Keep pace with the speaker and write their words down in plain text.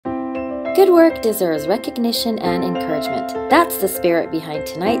Good work deserves recognition and encouragement. That's the spirit behind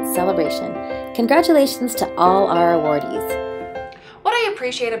tonight's celebration. Congratulations to all our awardees. What I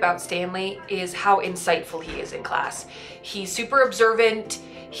appreciate about Stanley is how insightful he is in class. He's super observant.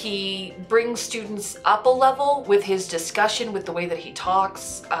 He brings students up a level with his discussion, with the way that he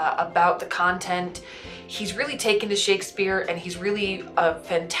talks about the content. He's really taken to Shakespeare, and he's really a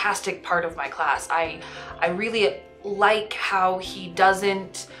fantastic part of my class. I really like how he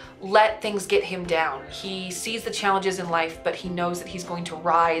doesn't let things get him down. He sees the challenges in life, but he knows that he's going to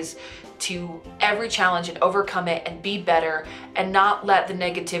rise to every challenge and overcome it and be better and not let the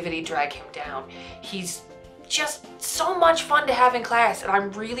negativity drag him down. He's just so much fun to have in class, and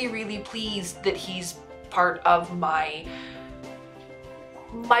I'm really, really pleased that he's part of my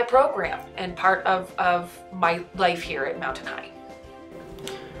program and part of my life here at Mountain High.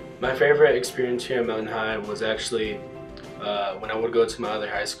 My favorite experience here at Mountain High was actually when I would go to my other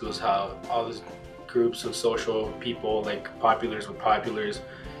high schools, how all these groups of social people, like populars with populars,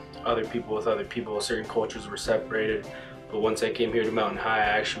 other people with other people, certain cultures were separated. But once I came here to Mountain High,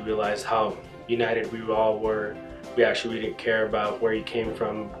 I actually realized how united we all were. We actually didn't care about where you came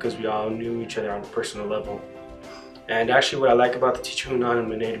from because we all knew each other on a personal level. And actually what I like about the teacher who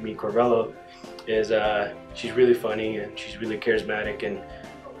nominated me, Corvello, is she's really funny and she's really charismatic, and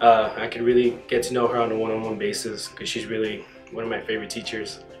I could really get to know her on a one-on-one basis because she's really one of my favorite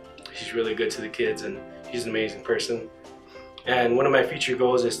teachers. She's really good to the kids and she's an amazing person. And one of my future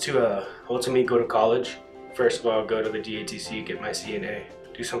goals is to ultimately go to college. First of all, go to the DATC, get my CNA,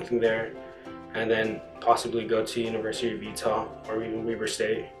 do something there, and then possibly go to University of Utah or even Weber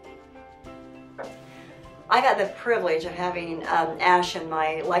State. I got the privilege of having Ash in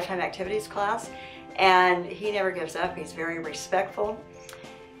my lifetime activities class, and he never gives up. He's very respectful.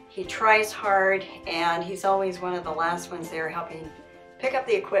 He tries hard, and he's always one of the last ones there helping pick up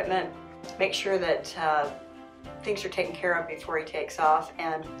the equipment, make sure that things are taken care of before he takes off.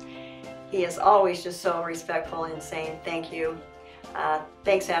 And he is always just so respectful in saying thank you.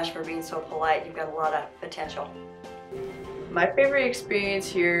 Thanks, Ash, for being so polite. You've got a lot of potential. My favorite experience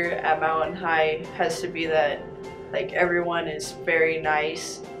here at Mountain High has to be that everyone is very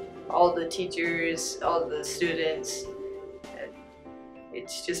nice. All the teachers, all the students.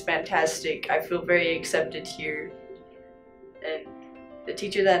 It's just fantastic. I feel very accepted here. And the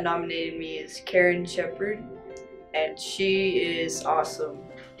teacher that nominated me is Karen Shepard, and she is awesome.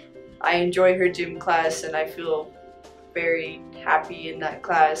 I enjoy her gym class and I feel very happy in that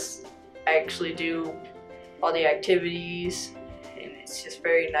class. I actually do all the activities and it's just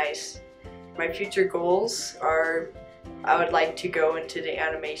very nice. My future goals are I would like to go into the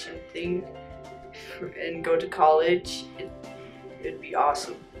animation thing and go to college. It'd be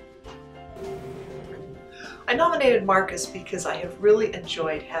awesome. I nominated Marcus because I have really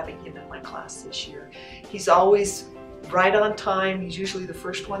enjoyed having him in my class this year. He's always right on time. He's usually the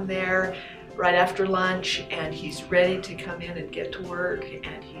first one there right after lunch, and he's ready to come in and get to work,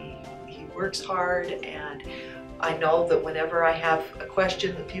 and he works hard, and I know that whenever I have a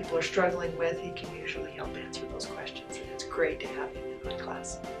question that people are struggling with, he can usually help answer those questions, and it's great to have him in my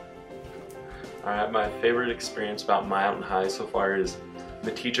class. Alright, my favorite experience about Mountain High so far is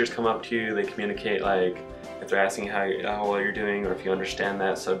the teachers come up to you, they communicate if they're asking how well you're doing, or if you understand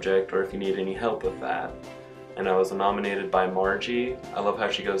that subject, or if you need any help with that. And I was nominated by Margie. I love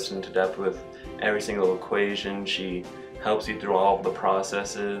how she goes into depth with every single equation. She helps you through all of the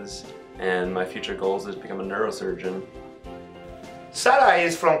processes, and my future goals is to become a neurosurgeon. Sarah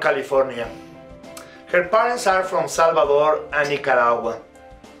is from California. Her parents are from Salvador and Nicaragua,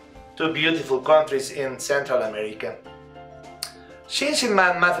 two beautiful countries in Central America. She's in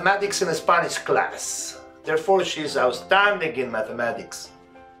mathematics and Spanish class, therefore she's outstanding in mathematics.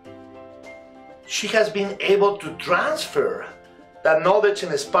 She has been able to transfer that knowledge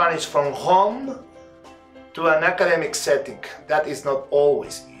in Spanish from home to an academic setting. That is not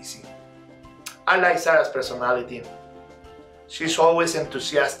always easy. I like Sarah's personality. She's always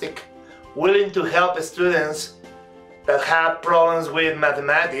enthusiastic, willing to help students that have problems with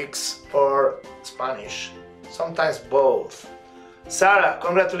mathematics or Spanish, sometimes both. Sarah,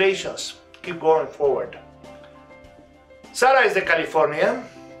 congratulations. Keep going forward. Sarah is de California.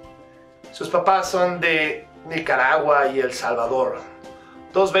 Sus papás son de Nicaragua y El Salvador,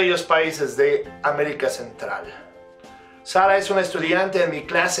 dos bellos países de América Central. Sara es una estudiante en mi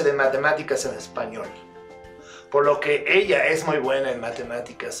clase de matemáticas en español, por lo que ella es muy buena en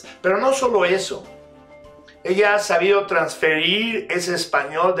matemáticas. Pero no solo eso, ella ha sabido transferir ese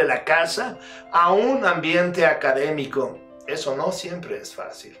español de la casa a un ambiente académico. Eso no siempre es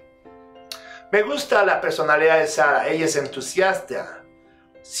fácil. Me gusta la personalidad de Sara. Ella es entusiasta,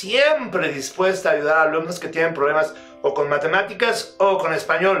 siempre dispuesta a ayudar a alumnos que tienen problemas o con matemáticas o con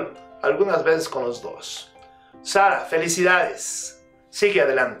español, algunas veces con los dos. Sara, felicidades. Sigue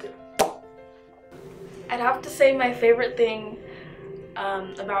adelante. I'd have to say my favorite thing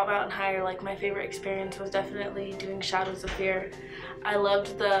about Mountain High, or like my favorite experience, was definitely doing Shadows of Fear. I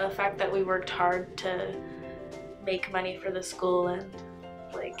loved the fact that we worked hard to make money for the school, and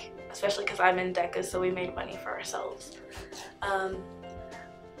like, especially because I'm in DECA, so we made money for ourselves.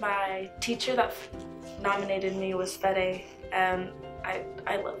 My teacher that nominated me was Fede, and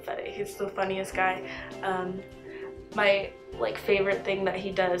I love Fede. He's the funniest guy. My favorite thing that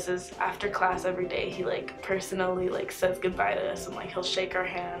he does is after class every day he personally says goodbye to us, and he'll shake our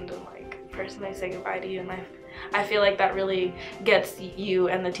hand and personally say goodbye to you, and I feel like that really gets you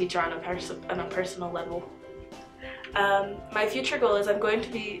and the teacher on a personal level. My future goal is I'm going to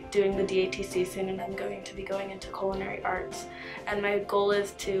be doing the DATC soon, and I'm going to be going into culinary arts, and my goal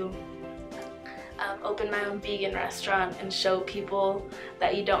is to open my own vegan restaurant and show people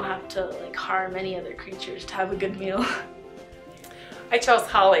that you don't have to harm any other creatures to have a good meal. I chose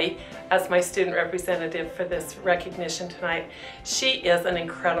Holly as my student representative for this recognition tonight. She is an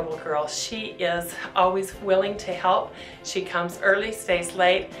incredible girl. She is always willing to help. She comes early, stays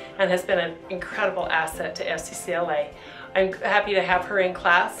late, and has been an incredible asset to FCCLA. I'm happy to have her in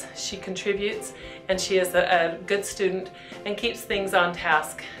class. She contributes, and she is a good student and keeps things on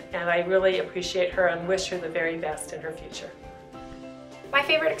task. And I really appreciate her and wish her the very best in her future. My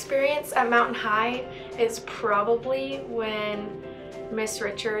favorite experience at Mountain High is probably when Miss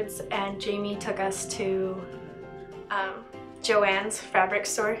Richards and Jamie took us to Joanne's fabric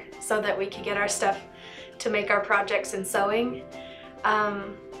store so that we could get our stuff to make our projects in sewing.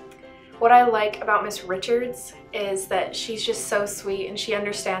 What I like about Miss Richards is that she's just so sweet, and she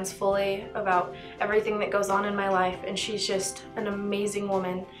understands fully about everything that goes on in my life, and she's just an amazing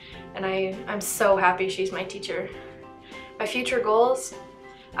woman, and I'm so happy she's my teacher. My future goals: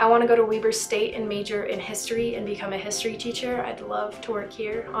 I want to go to Weber State and major in history and become a history teacher. I'd love to work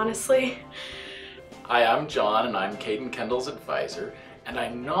here, honestly. Hi, I'm John, and I'm Caden Kendall's advisor, and I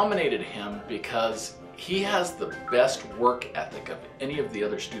nominated him because he has the best work ethic of any of the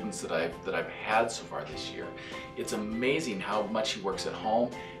other students that I've had so far this year. It's amazing how much he works at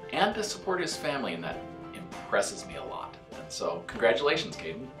home and to support his family, and that impresses me a lot. And so, congratulations,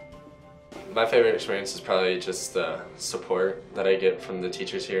 Caden. My favorite experience is probably just the support that I get from the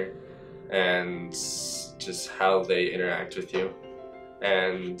teachers here, and just how they interact with you.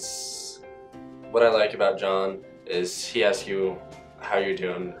 And what I like about John is he asks you how you're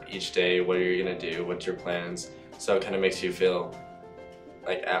doing each day, what you're gonna do, what's your plans. So it kind of makes you feel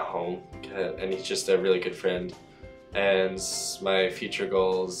like at home, and he's just a really good friend. And my future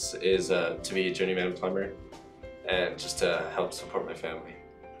goals is to be a journeyman plumber and just to help support my family.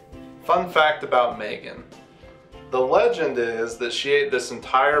 Fun fact about Megan. The legend is that she ate this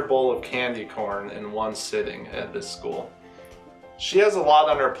entire bowl of candy corn in one sitting at this school. She has a lot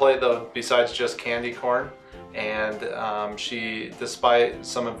on her plate though, besides just candy corn. And she, despite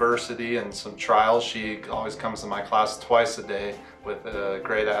some adversity and some trials, she always comes to my class twice a day with a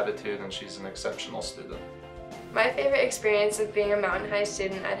great attitude, and she's an exceptional student. My favorite experience of being a Mountain High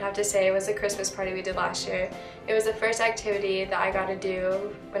student, I'd have to say, was the Christmas party we did last year. It was the first activity that I got to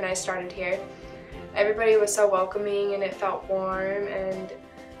do when I started here. Everybody was so welcoming, and it felt warm, and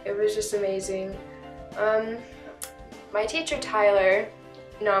it was just amazing. My teacher, Tyler,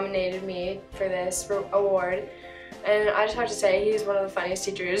 nominated me for this award, and I just have to say he's one of the funniest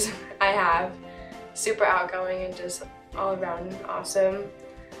teachers I have. Super outgoing and just all around awesome.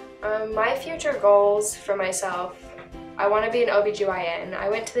 My future goals for myself: I want to be an OBGYN. I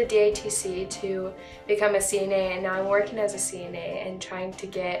went to the DATC to become a CNA, and now I'm working as a CNA and trying to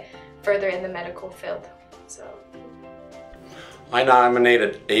get further in the medical field. So I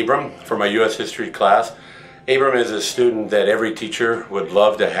nominated Abram for my U.S. history class. Abram is a student that every teacher would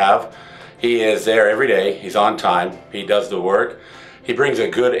love to have. He is there every day, he's on time, he does the work. He brings a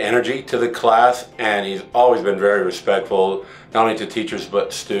good energy to the class, and he's always been very respectful, not only to teachers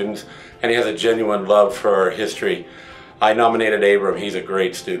but students, and he has a genuine love for history. I nominated Abram, he's a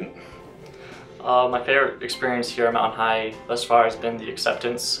great student. My favorite experience here at Mountain High thus far has been the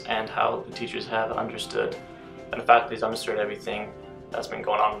acceptance and how the teachers have understood, and the faculty's understood everything that's been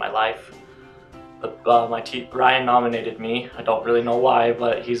going on in my life. Ryan nominated me. I don't really know why,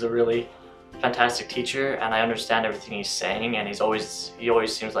 but he's a really fantastic teacher, and I understand everything he's saying, and he always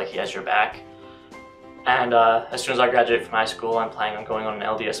seems like he has your back. And as soon as I graduate from high school, I'm planning on going on an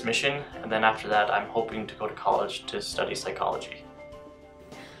LDS mission, and then after that I'm hoping to go to college to study psychology.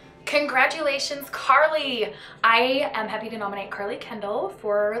 Congratulations, Carly! I am happy to nominate Carly Kendall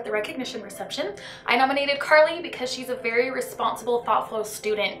for the recognition reception. I nominated Carly because she's a very responsible, thoughtful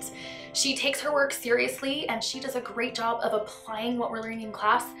student. She takes her work seriously and she does a great job of applying what we're learning in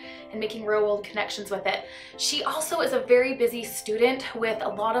class and making real world connections with it. She also is a very busy student with a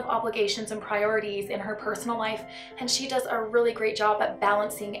lot of obligations and priorities in her personal life, and she does a really great job at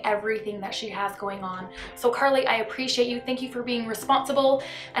balancing everything that she has going on. So Carly, I appreciate you. Thank you for being responsible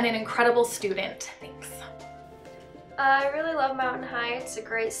and an incredible student. Thanks. I really love Mountain High. It's a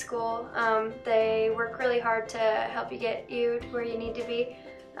great school. They work really hard to help you get you to where you need to be.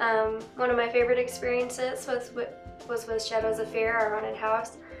 One of my favorite experiences was with Shadows of Fear, our haunted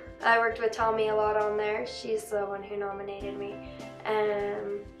house. I worked with Tommy a lot on there. She's the one who nominated me.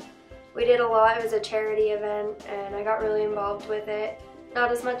 We did a lot. It was a charity event and I got really involved with it.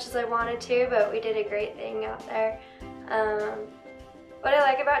 Not as much as I wanted to, but we did a great thing out there. What I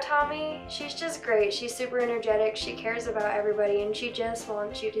like about Tommy, she's just great. She's super energetic, she cares about everybody, and she just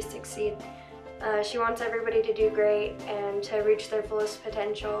wants you to succeed. She wants everybody to do great and to reach their fullest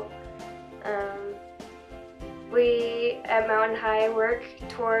potential. We at Mountain High work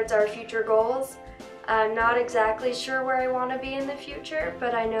towards our future goals. I'm not exactly sure where I want to be in the future,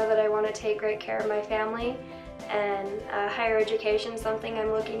 but I know that I want to take great care of my family, and higher education is something I'm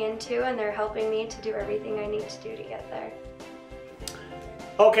looking into, and they're helping me to do everything I need to do to get there.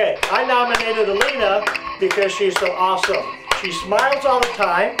 Okay, I nominated Alina because she's so awesome. She smiles all the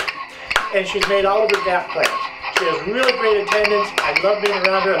time, and she's made all of her gap plans. She has really great attendance. I love being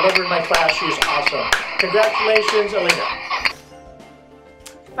around her. I love her in my class. She's awesome. Congratulations, Alina.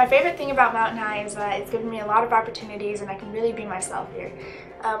 My favorite thing about Mountain High is that it's given me a lot of opportunities and I can really be myself here.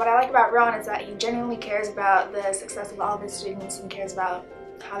 What I like about Ron is that he genuinely cares about the success of all of his students and cares about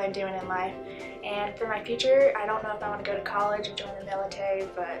how they're doing in life. And for my future, I don't know if I want to go to college or join the military,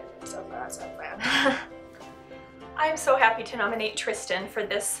 but so far that's our plan. I'm so happy to nominate Tristan for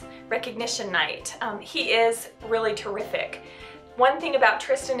this recognition night. He is really terrific. One thing about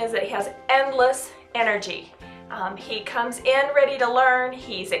Tristan is that he has endless energy. He comes in ready to learn,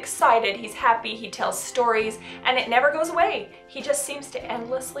 he's excited, he's happy, he tells stories, and it never goes away. He just seems to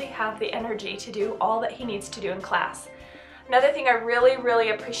endlessly have the energy to do all that he needs to do in class. Another thing I really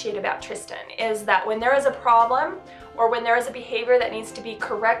appreciate about Tristan is that when there is a problem or when there is a behavior that needs to be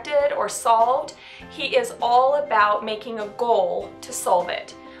corrected or solved, he is all about making a goal to solve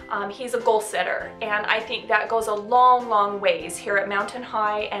it. He's a goal setter, and I think that goes a long ways here at Mountain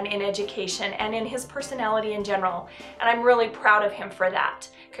High and in education and in his personality in general, and I'm really proud of him for that.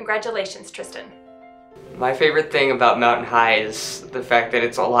 Congratulations, Tristan. My favorite thing about Mountain High is the fact that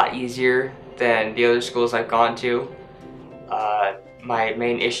it's a lot easier than the other schools I've gone to. My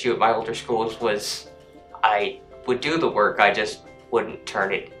main issue at my older schools was I would do the work, I just wouldn't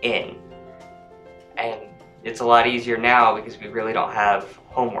turn it in. And it's a lot easier now because we really don't have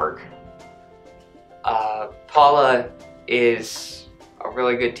homework. Paula is a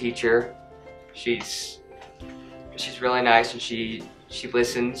really good teacher. She's really nice and she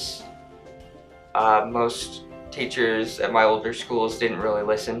listens. Most teachers at my older schools didn't really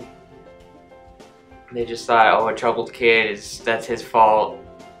listen. They just thought, oh, a troubled kid, that's his fault.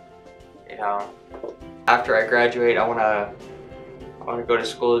 You know. After I graduate, I wanna go to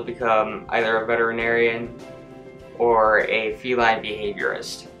school to become either a veterinarian or a feline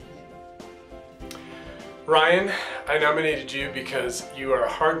behaviorist. Ryan, I nominated you because you are a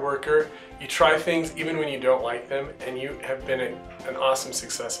hard worker, you try things even when you don't like them, and you have been an awesome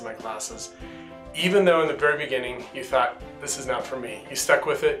success in my classes. Even though in the very beginning you thought, this is not for me, you stuck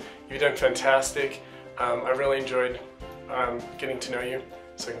with it, you've done fantastic. I really enjoyed getting to know you,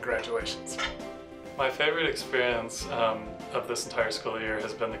 so congratulations. My favorite experience of this entire school year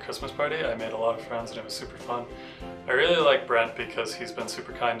has been the Christmas party. I made a lot of friends and it was super fun. I really like Brent because he's been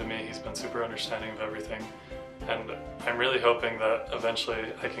super kind to me, he's been super understanding of everything, and I'm really hoping that eventually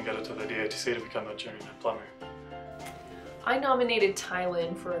I can get into the DATC to become a journeyman plumber. I nominated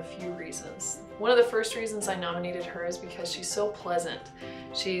Tylin for a few reasons. One of the first reasons I nominated her is because she's so pleasant.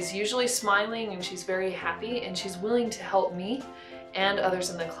 She's usually smiling and she's very happy and she's willing to help me and others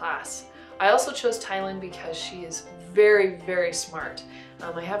in the class. I also chose Tylin because she is very smart.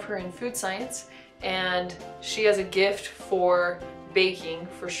 I have her in food science and she has a gift for baking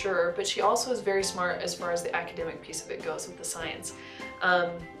for sure, but she also is very smart as far as the academic piece of it goes with the science.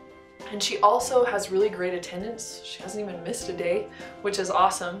 And she also has really great attendance. She hasn't even missed a day, which is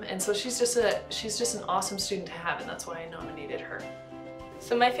awesome. And so she's just an awesome student to have, and that's why I nominated her.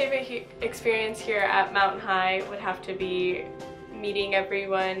 So my favorite experience here at Mountain High would have to be meeting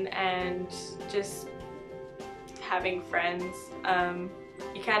everyone and just having friends.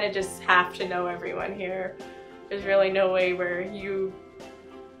 you kind of just have to know everyone here. There's really no way where you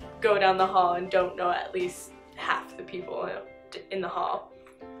go down the hall and don't know at least half the people in the hall.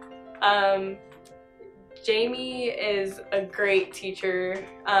 Jamie is a great teacher.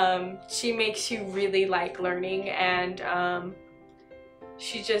 She makes you really like learning, and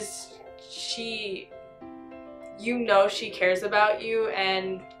you know she cares about you,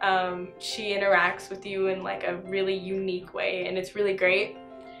 and she interacts with you in like a really unique way, and it's really great.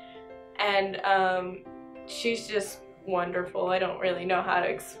 And she's just wonderful. I don't really know how to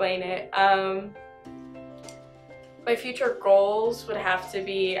explain it. My future goals would have to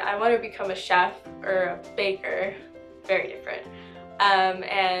be, I want to become a chef or a baker, very different.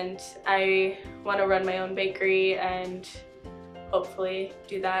 And I want to run my own bakery and hopefully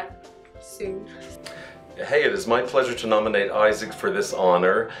do that soon. Hey, it is my pleasure to nominate Isaac for this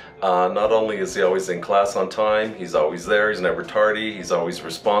honor. Not only is he always in class on time, he's always there, he's never tardy, he's always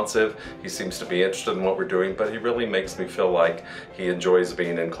responsive, he seems to be interested in what we're doing, but he really makes me feel like he enjoys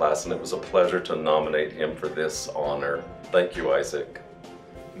being in class, and it was a pleasure to nominate him for this honor. Thank you, Isaac.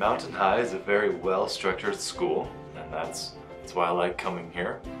 Mountain High is a very well-structured school, and that's why I like coming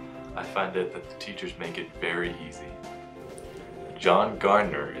here. I find that the teachers make it very easy. John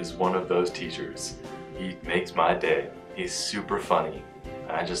Gardner is one of those teachers. He makes my day. He's super funny,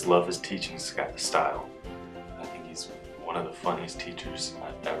 and I just love his teaching style. I think he's one of the funniest teachers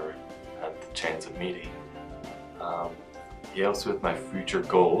I've ever had the chance of meeting. He helps with my future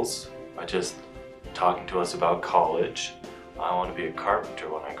goals by just talking to us about college. I want to be a carpenter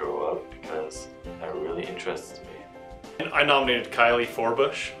when I grow up because that really interests me. I nominated Kylie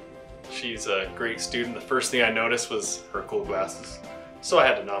Forbush. She's a great student. The first thing I noticed was her cool glasses, so I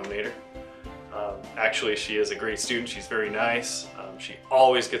had to nominate her. Actually, she is a great student. She's very nice. She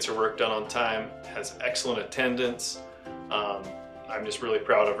always gets her work done on time, has excellent attendance. I'm just really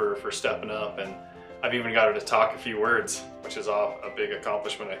proud of her for stepping up, and I've even got her to talk a few words, which is a big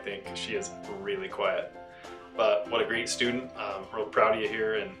accomplishment, I think. She is really quiet. But what a great student. I'm real proud of you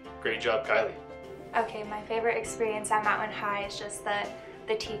here, and great job, Kylie. Okay, my favorite experience at Mountain High is just that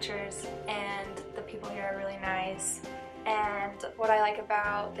the teachers and the people here are really nice. And what I like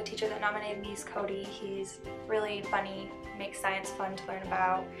about the teacher that nominated me is Cody. He's really funny, makes science fun to learn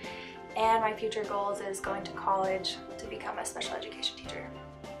about. And my future goals is going to college to become a special education teacher.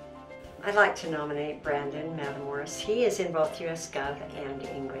 I'd like to nominate Brandon Matamoros. He is in both US Gov and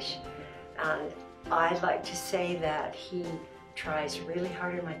English. And I'd like to say that he tries really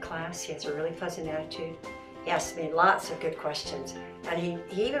hard in my class. He has a really pleasant attitude. He asks me lots of good questions. And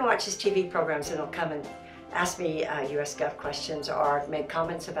he even watches TV programs, and he'll come and ask me US Gov questions or make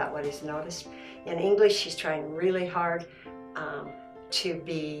comments about what he's noticed. In English, he's trying really hard to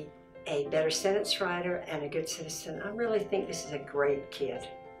be a better sentence writer and a good citizen. I really think this is a great kid.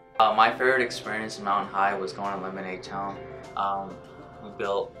 My favorite experience in Mountain High was going to Lemonade Town. We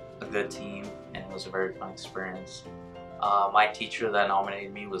built a good team, and it was a very fun experience. My teacher that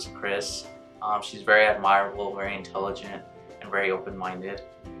nominated me was Chris. She's very admirable, very intelligent, and very open-minded.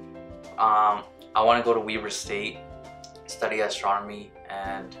 I want to go to Weber State, study astronomy,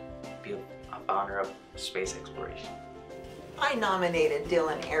 and be a founder of space exploration. I nominated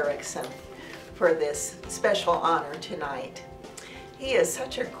Dylan Erickson for this special honor tonight. He is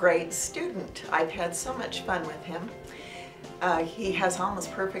such a great student. I've had so much fun with him. He has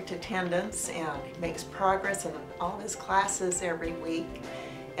almost perfect attendance and makes progress in all of his classes every week.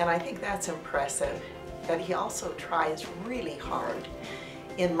 And I think that's impressive, that he also tries really hard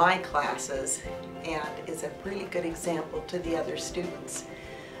in my classes and is a really good example to the other students.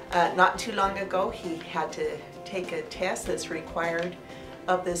 Not too long ago, he had to take a test that's required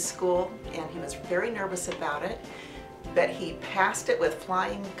of this school, and he was very nervous about it, but he passed it with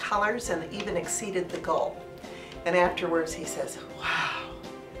flying colors and even exceeded the goal. And afterwards he says, wow,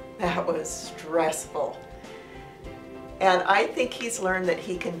 that was stressful. And I think he's learned that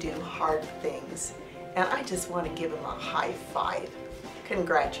he can do hard things, and I just want to give him a high five.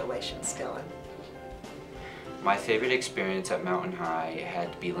 Congratulations, Dylan. My favorite experience at Mountain High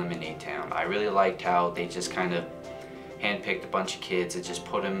had to be Lemonade Town. I really liked how they just kind of handpicked a bunch of kids and just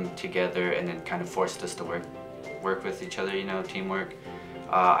put them together and then kind of forced us to work with each other, you know, teamwork.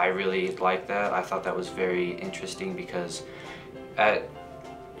 I really liked that. I thought that was very interesting because at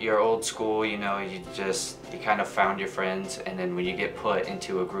your old school, you know, you kind of found your friends, and then when you get put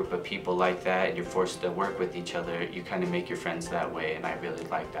into a group of people like that and you're forced to work with each other, you kind of make your friends that way, and I really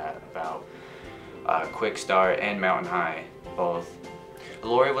like that about Quick Start and Mountain High both.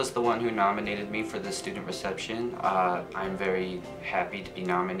 Lori was the one who nominated me for the student reception. I'm very happy to be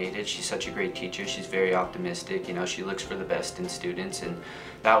nominated. She's such a great teacher. She's very optimistic. You know, she looks for the best in students, and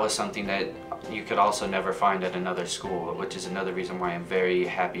that was something that you could also never find at another school, which is another reason why I'm very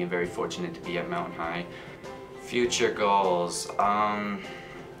happy and very fortunate to be at Mountain High. Future goals,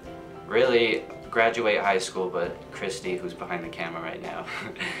 really graduate high school, but Christy, who's behind the camera right now,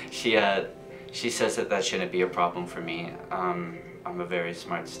 she says that shouldn't be a problem for me. I'm a very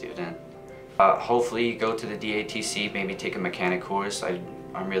smart student. Hopefully go to the DATC, maybe take a mechanic course.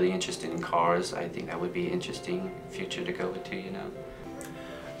 I'm really interested in cars. I think that would be interesting future to go into, you know.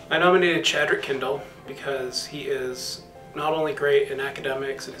 I nominated Chadrick Kindle because he is not only great in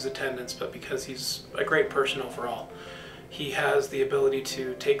academics and his attendance, but because he's a great person overall. He has the ability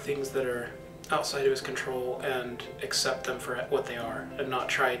to take things that are outside of his control and accept them for what they are, and not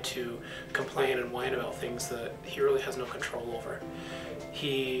try to complain and whine about things that he really has no control over.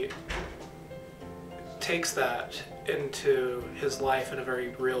 He takes that into his life in a very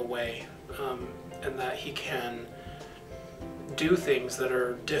real way, and that he can do things that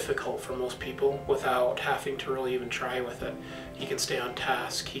are difficult for most people without having to really even try with it. He can stay on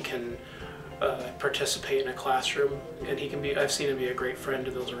task, he can participate in a classroom, and he can be, I've seen him be a great friend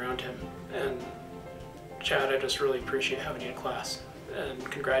to those around him. And Chad, I just really appreciate having you in class,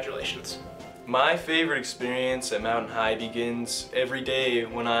 and congratulations. My favorite experience at Mountain High begins every day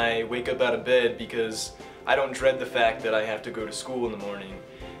when I wake up out of bed, because I don't dread the fact that I have to go to school in the morning.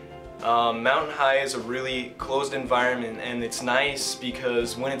 Mountain High is a really closed environment, and it's nice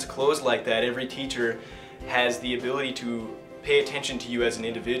because when it's closed like that, every teacher has the ability to pay attention to you as an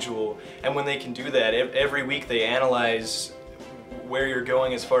individual, and when they can do that, every week they analyze where you're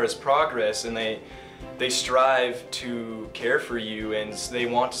going as far as progress, and they strive to care for you, and they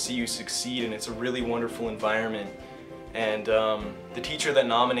want to see you succeed, and it's a really wonderful environment. And the teacher that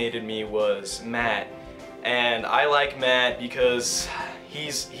nominated me was Matt, and I like Matt because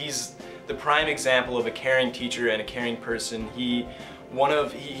he's the prime example of a caring teacher and a caring person. He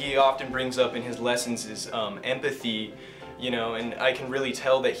often brings up in his lessons is empathy, you know, and I can really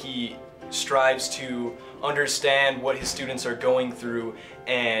tell that he strives to understand what his students are going through,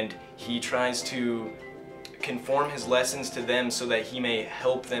 and he tries to conform his lessons to them so that he may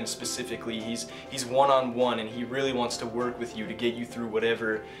help them specifically. He's one-on-one, and he really wants to work with you to get you through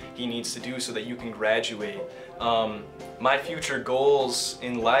whatever he needs to do so that you can graduate. My future goals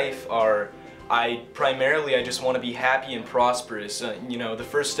in life are, I just want to be happy and prosperous. You know, the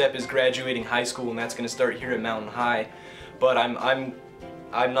first step is graduating high school, and that's going to start here at Mountain High. But I'm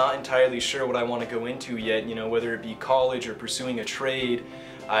not entirely sure what I want to go into yet, you know, whether it be college or pursuing a trade.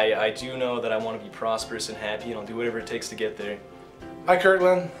 I do know that I want to be prosperous and happy, and I'll do whatever it takes to get there. Hi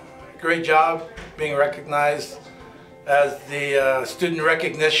Kirtland, great job being recognized as the student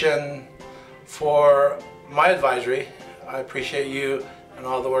recognition for my advisory. I appreciate you and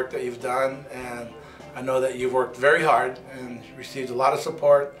all the work that you've done, and I know that you've worked very hard and received a lot of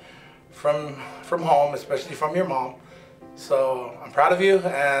support from home, especially from your mom. So I'm proud of you,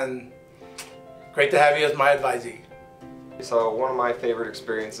 and great to have you as my advisee. So one of my favorite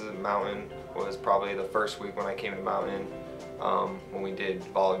experiences at Mountain was probably the first week when I came to Mountain, when we did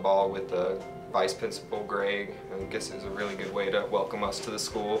volleyball with the Vice Principal Greg. I guess it was a really good way to welcome us to the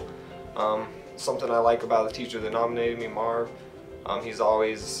school. Something I like about the teacher that nominated me, Marv, he's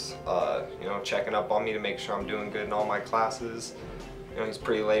always you know, checking up on me to make sure I'm doing good in all my classes. You know, he's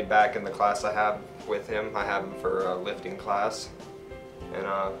pretty laid back in the class I have with him. I have him for a lifting class. And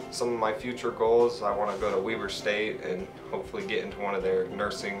some of my future goals, I want to go to Weber State and hopefully get into one of their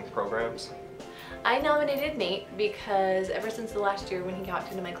nursing programs. I nominated Nate because ever since the last year when he got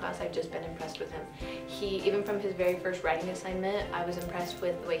into my class, I've just been impressed with him. Even from his very first writing assignment, I was impressed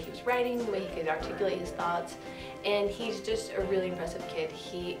with the way he was writing, the way he could articulate his thoughts, and he's just a really impressive kid.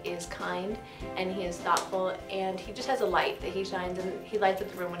 He is kind, and he is thoughtful, and he just has a light that he shines, and he lights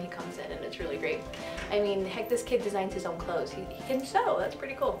up the room when he comes in, and it's really great. I mean, heck, this kid designs his own clothes. He can sew, that's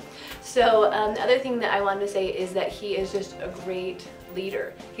pretty cool. So the other thing that I wanted to say is that he is just a great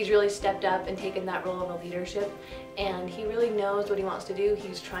leader. He's really stepped up and taken that role of a leadership, and he really knows what he wants to do.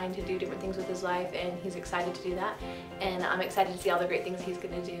 He's trying to do different things with his life, and he's excited to do that, and I'm excited to see all the great things he's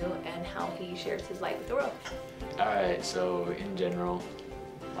going to do and how he shares his light with the world. Alright, so in general,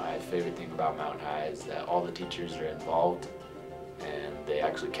 my favorite thing about Mountain High is that all the teachers are involved and they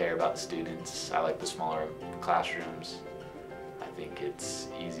actually care about the students. I like the smaller classrooms. I think it's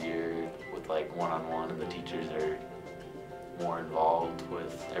easier with like one-on-one, and the teachers are more involved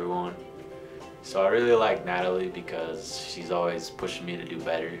with everyone. So I really like Natalie because she's always pushing me to do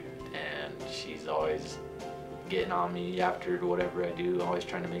better, and she's always getting on me after whatever I do, always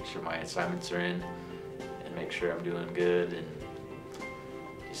trying to make sure my assignments are in and make sure I'm doing good, and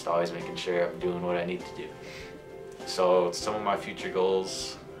just always making sure I'm doing what I need to do. So some of my future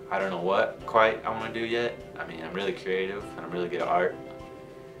goals, I don't know what quite I want to do yet. I mean, I'm really creative and I'm really good at art,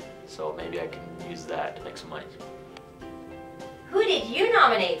 so maybe I can use that to make some money. Who did you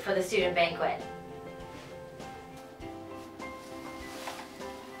nominate for the student banquet?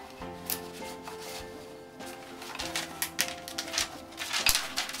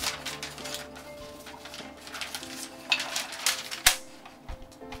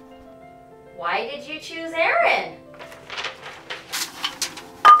 Why did you choose Aaron?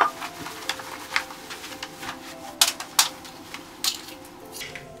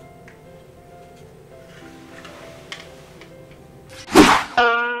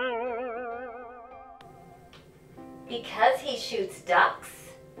 Because he shoots ducks?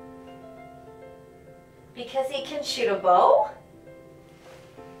 Because he can shoot a bow?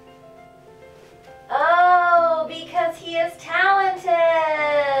 Oh, because he is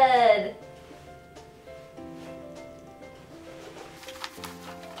talented!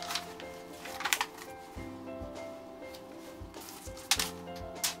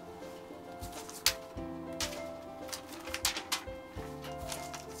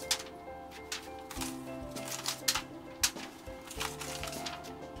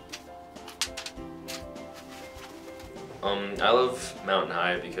 I love Mountain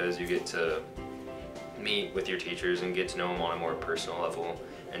High because you get to meet with your teachers and get to know them on a more personal level,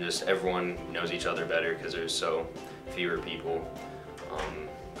 and just everyone knows each other better because there's so fewer people.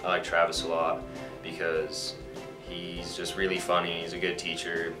 I like Travis a lot because he's just really funny, he's a good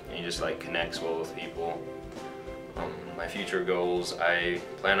teacher, and he just like connects well with people. My future goals, I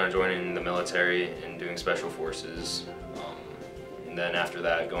plan on joining the military and doing special forces, and then after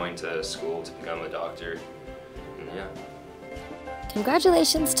that going to school to become a doctor. And yeah.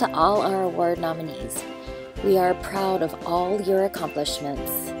 Congratulations to all our award nominees. We are proud of all your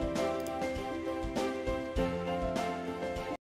accomplishments.